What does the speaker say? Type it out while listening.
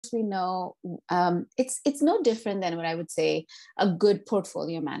we know, it's no different than what I would say a good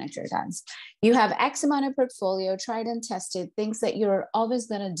portfolio manager does. You have X amount of portfolio, tried and tested, things that you're always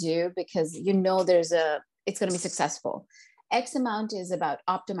going to do because you know it's going to be successful. X amount is about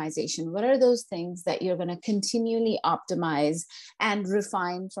optimization. What are those things that you're going to continually optimize and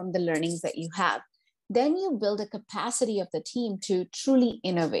refine from the learnings that you have? Then you build a capacity of the team to truly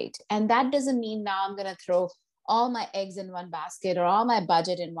innovate. And that doesn't mean now I'm going to throw all my eggs in one basket or all my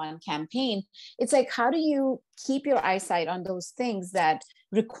budget in one campaign. It's like, how do you keep your eyesight on those things that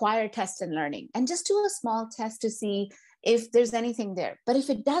require test and learning? And just do a small test to see if there's anything there. But if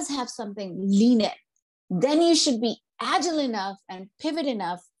it does have something, lean in. Then you should be agile enough and pivot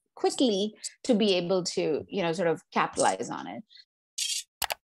enough quickly to be able to, sort of capitalize on it.